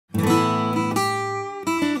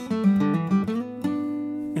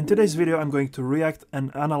today's video I'm going to react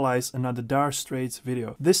and analyze another Dire Straits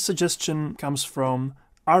video. This suggestion comes from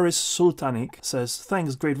Aris Sultanik, says,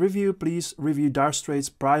 thanks, great review, please review Dire Straits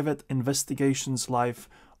Private Investigations live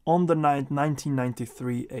on the 9th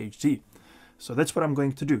 1993 HD. So that's what I'm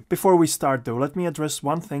going to do. Before we start though, let me address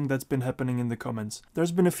one thing that's been happening in the comments.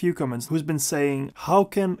 There's been a few comments who's been saying, how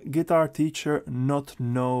can guitar teacher not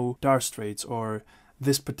know Dire Straits or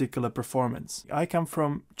this particular performance? I come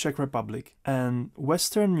from Czech Republic, and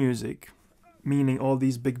Western music, meaning all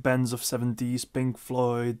these big bands of 70s, Pink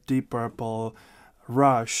Floyd, Deep Purple,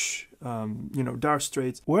 Rush, Dire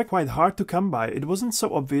Straits, were quite hard to come by. It wasn't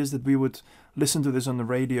so obvious that we would listen to this on the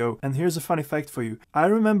radio. And here's a funny fact for you. I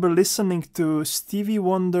remember listening to Stevie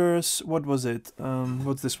Wonder's, what was it?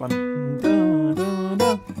 What's this one?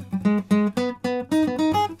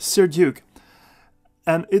 Sir Duke.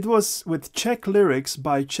 And it was with Czech lyrics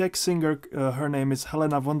by Czech singer, her name is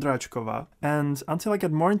Helena Vondráčková. And until I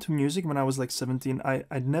got more into music when I was like 17,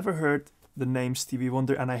 I'd never heard the name Stevie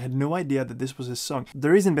Wonder, and I had no idea that this was his song. The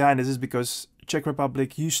reason behind this is because Czech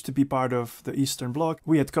Republic used to be part of the Eastern Bloc.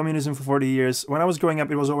 We had communism for 40 years. When I was growing up,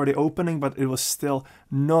 it was already opening, but it was still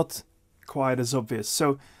not quite as obvious.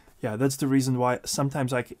 So yeah, that's the reason why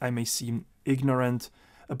sometimes I may seem ignorant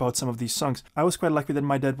about some of these songs. I was quite lucky that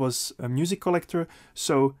my dad was a music collector,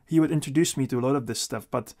 so he would introduce me to a lot of this stuff,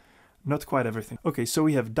 but not quite everything. Okay, so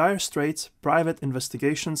we have Dire Straits Private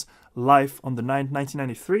Investigations live on the 9th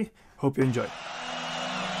 1993. Hope you enjoy.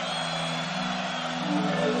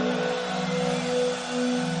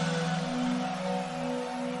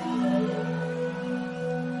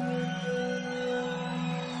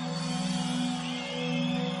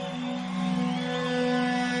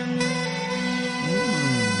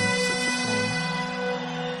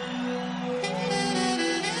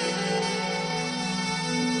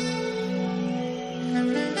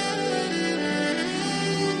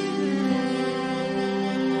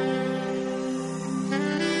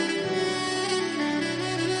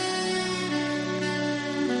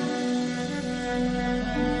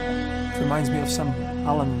 Reminds me of some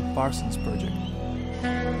Alan Parsons project.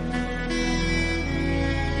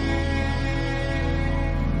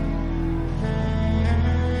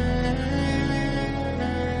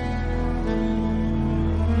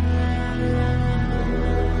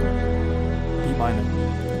 B minor.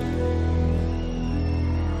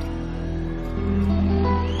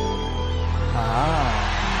 Ah.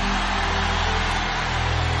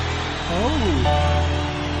 Oh.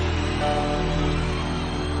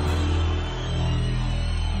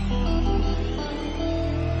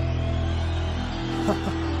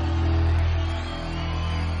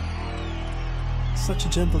 Such a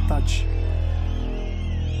gentle touch.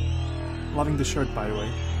 Loving the shirt, by the way.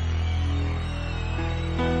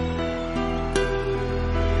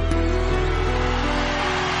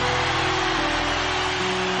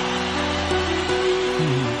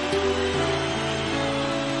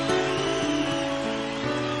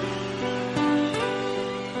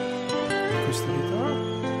 Acoustic guitar?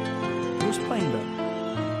 Who's playing that?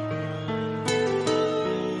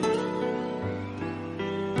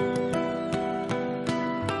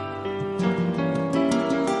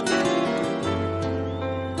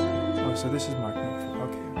 So this is Mark Knopfler.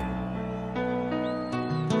 Okay.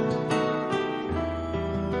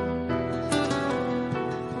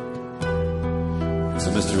 It's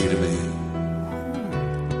a mystery to me.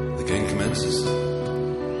 The game commences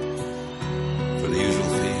for the usual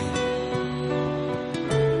fee.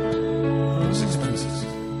 Plus expenses.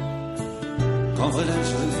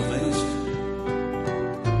 Confidential information.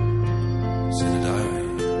 It's in a diary.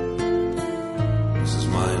 This is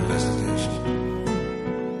my investigation.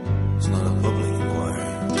 It's not a public inquiry.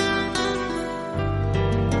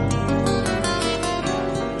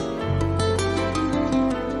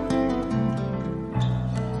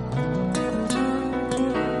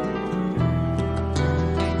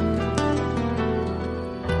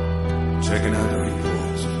 Checking out the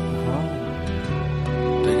reports.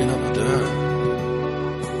 Digging up the dirt.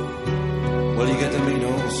 Well, you get to meet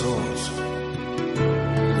all sorts.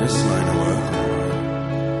 This line of work.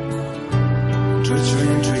 Treachery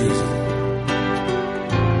and treason.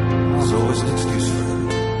 There's always an excuse for it.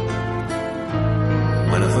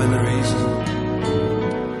 When I find the reason,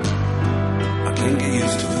 I can't get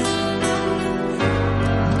used to it.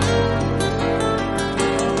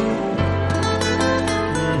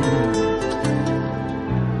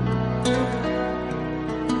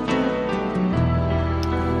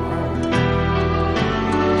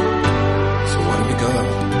 So what have we got?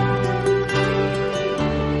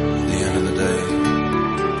 At the end of the day,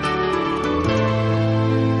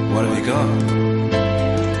 what have you got?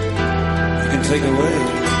 You can take away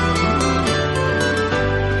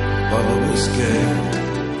scared.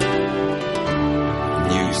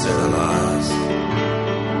 And you said a lies.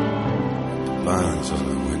 The blinds on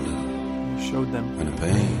the window. You showed them. And the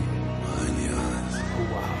pain behind the eyes. Oh,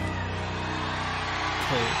 wow.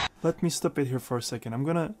 Okay, let me stop it here for a second. I'm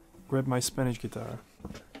gonna grab my Spanish guitar.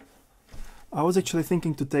 I was actually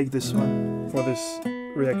thinking to take this one for this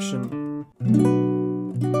reaction.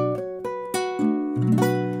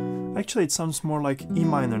 Actually, it sounds more like E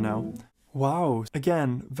minor now. Wow,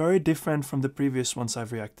 again, very different from the previous ones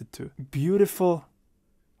I've reacted to. Beautiful,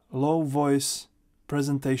 low voice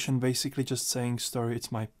presentation, basically just saying story,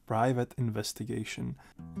 it's my private investigation.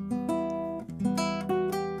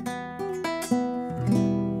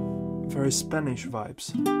 Very Spanish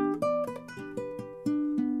vibes.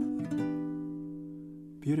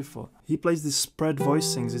 Beautiful. He plays these spread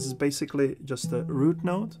voicings. This is basically just a root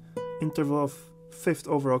note, interval of fifth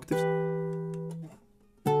over octaves.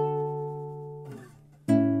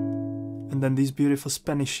 And then these beautiful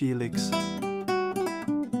Spanishy licks.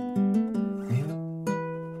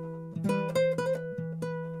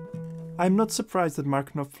 I'm not surprised that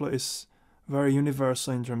Mark Knopfler is very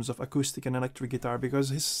universal in terms of acoustic and electric guitar, because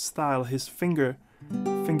his style, his finger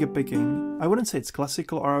picking, I wouldn't say it's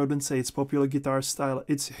classical, or I wouldn't say it's popular guitar style.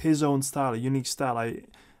 It's his own style, a unique style. I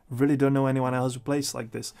really don't know anyone else who plays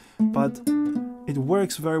like this, but it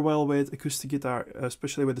works very well with acoustic guitar,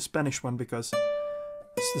 especially with the Spanish one, because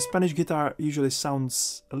the Spanish guitar usually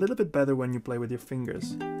sounds a little bit better when you play with your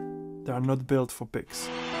fingers. They are not built for picks.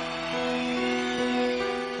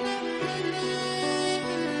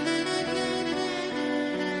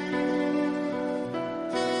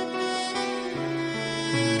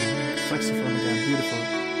 Saxophone again, beautiful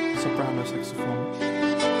soprano saxophone.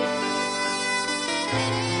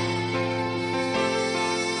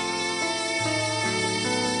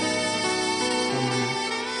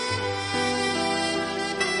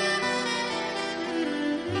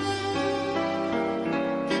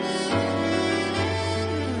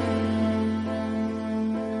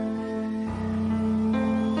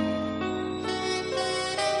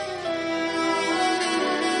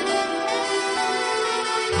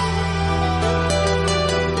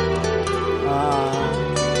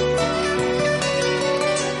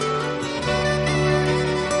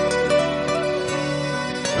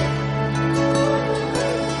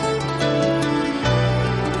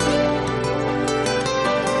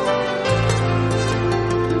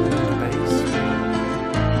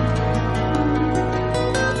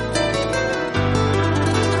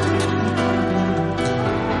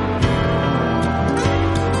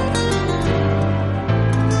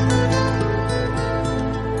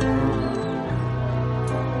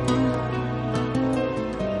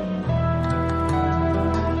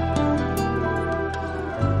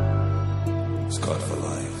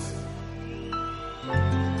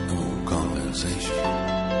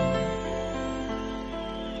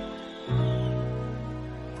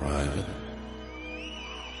 Private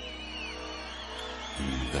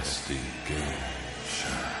investigation.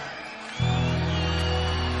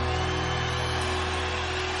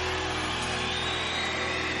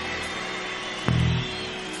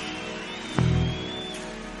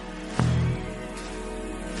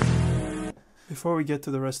 Before we get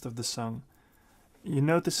to the rest of the song, you're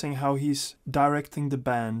noticing how he's directing the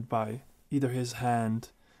band by either his hand.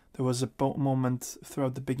 There was a moment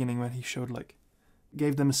throughout the beginning when he showed, like,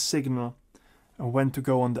 gave them a signal and when to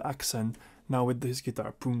go on the accent. Now with his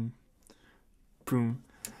guitar, boom, boom.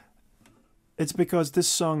 It's because this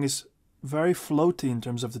song is very floaty in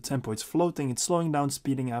terms of the tempo. It's floating, it's slowing down,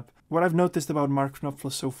 speeding up. What I've noticed about Mark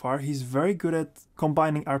Knopfler so far, he's very good at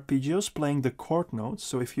combining arpeggios, playing the chord notes.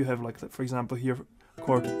 So if you have, like, for example, here,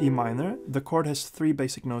 chord E minor, the chord has 3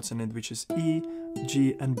 basic notes in it, which is E,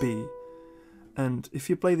 G, and B. And if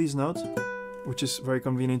you play these notes, which is very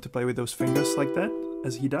convenient to play with those fingers like that,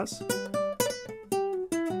 as he does,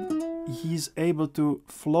 he's able to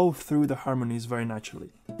flow through the harmonies very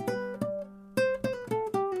naturally.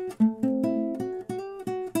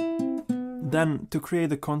 Then, to create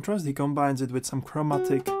the contrast, he combines it with some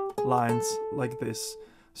chromatic lines like this.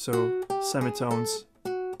 So, semitones,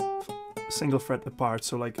 single fret apart,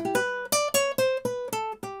 so like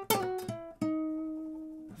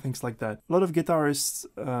things like that. A lot of guitarists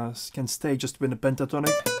can stay just with a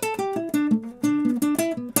pentatonic.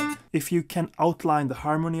 If you can outline the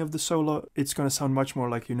harmony of the solo, it's gonna sound much more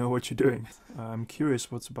like you know what you're doing. I'm curious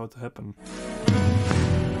what's about to happen.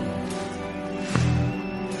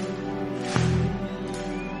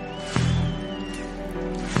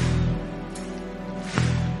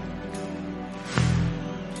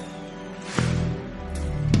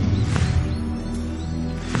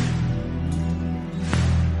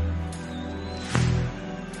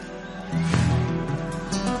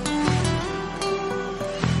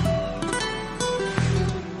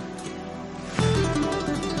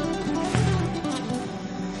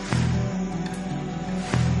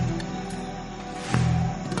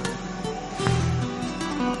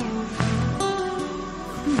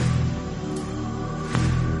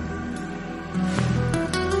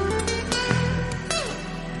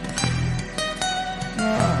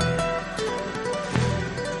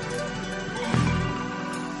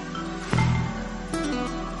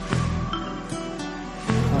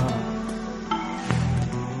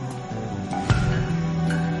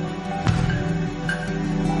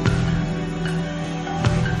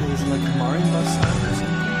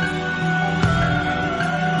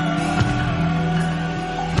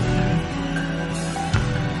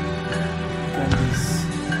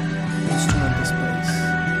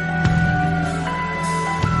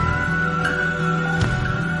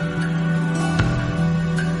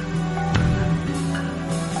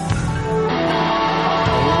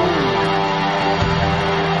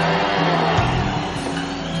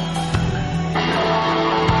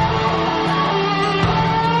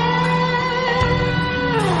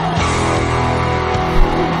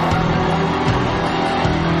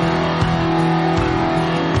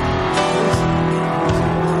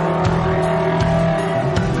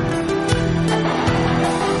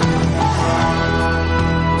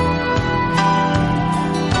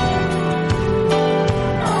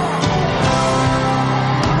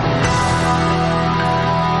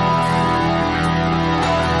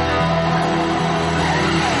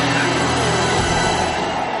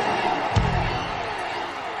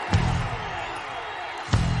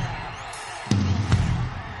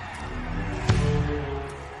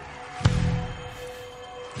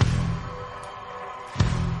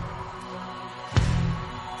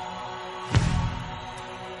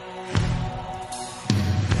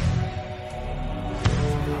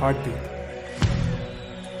 heartbeat.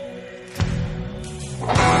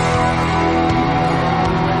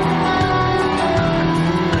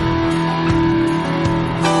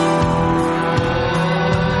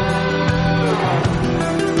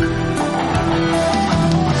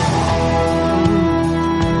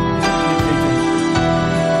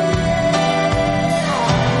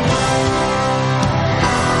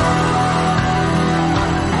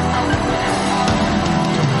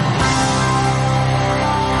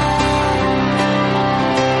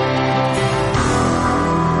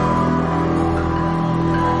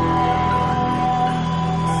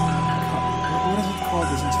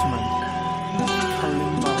 This instrument,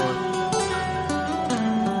 kalimba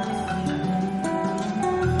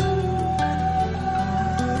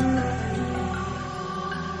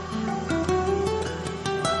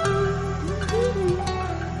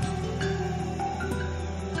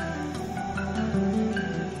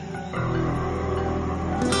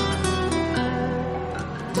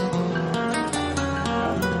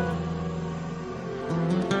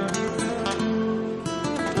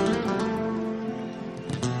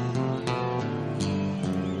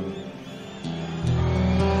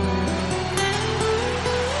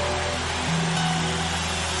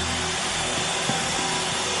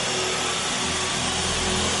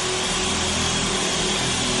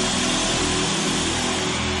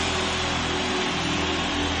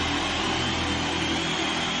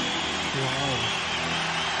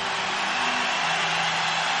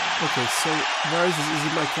Okay, so where is this? Is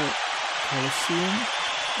it like a Colosseum?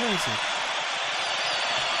 Where is it?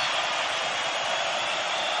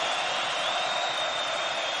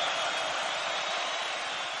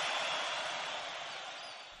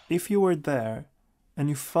 If you were there and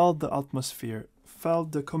you felt the atmosphere,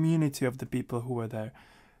 felt the community of the people who were there,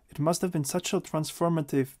 it must have been such a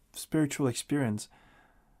transformative spiritual experience.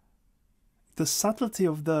 The subtlety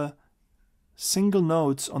of the single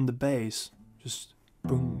notes on the bass, just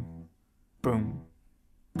boom, boom,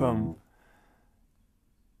 boom.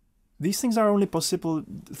 These things are only possible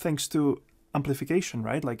thanks to amplification,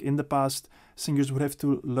 right? Like in the past, singers would have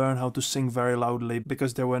to learn how to sing very loudly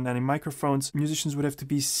because there weren't any microphones. Musicians would have to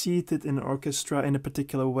be seated in an orchestra in a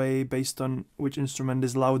particular way based on which instrument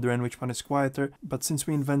is louder and which one is quieter. But since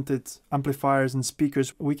we invented amplifiers and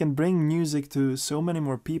speakers, we can bring music to so many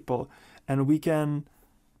more people, and we can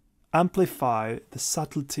amplify the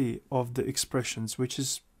subtlety of the expressions, which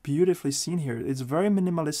is beautifully seen here. It's very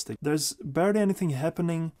minimalistic. There's barely anything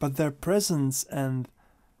happening, but their presence and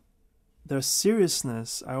their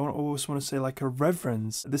seriousness, I always want to say like a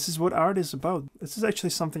reverence. This is what art is about. This is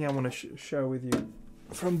actually something I want to share with you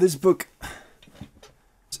from this book.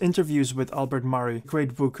 Interviews with Albert Murray,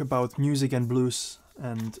 great book about music and blues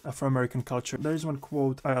and Afro-American culture. There is one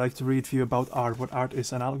quote I like to read for you about art, what art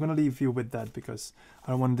is, and I'm going to leave you with that because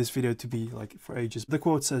I don't want this video to be like for ages. The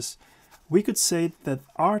quote says, "We could say that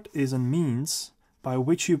art is a means by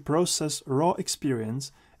which you process raw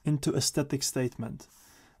experience into aesthetic statement.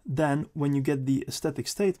 Then, when you get the aesthetic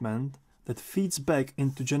statement, that feeds back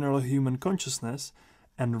into general human consciousness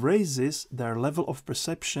and raises their level of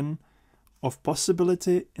perception of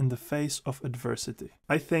possibility in the face of adversity."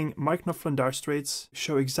 I think Mark Knopfler and Dire Straits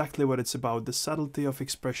show exactly what it's about, the subtlety of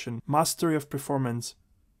expression, mastery of performance.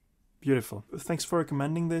 Beautiful. Thanks for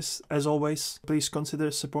recommending this. As always, please consider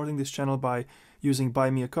supporting this channel by using Buy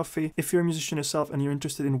Me a Coffee. If you're a musician yourself and you're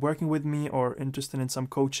interested in working with me or interested in some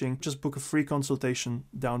coaching, just book a free consultation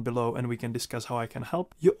down below and we can discuss how I can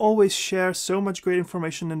help. You always share so much great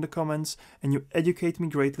information in the comments and you educate me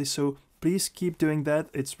greatly, so please keep doing that.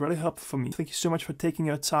 It's really helpful for me. Thank you so much for taking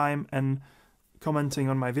your time and commenting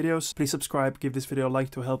on my videos. Please subscribe, give this video a like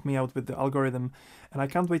to help me out with the algorithm, and I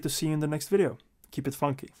can't wait to see you in the next video. Keep it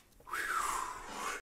funky.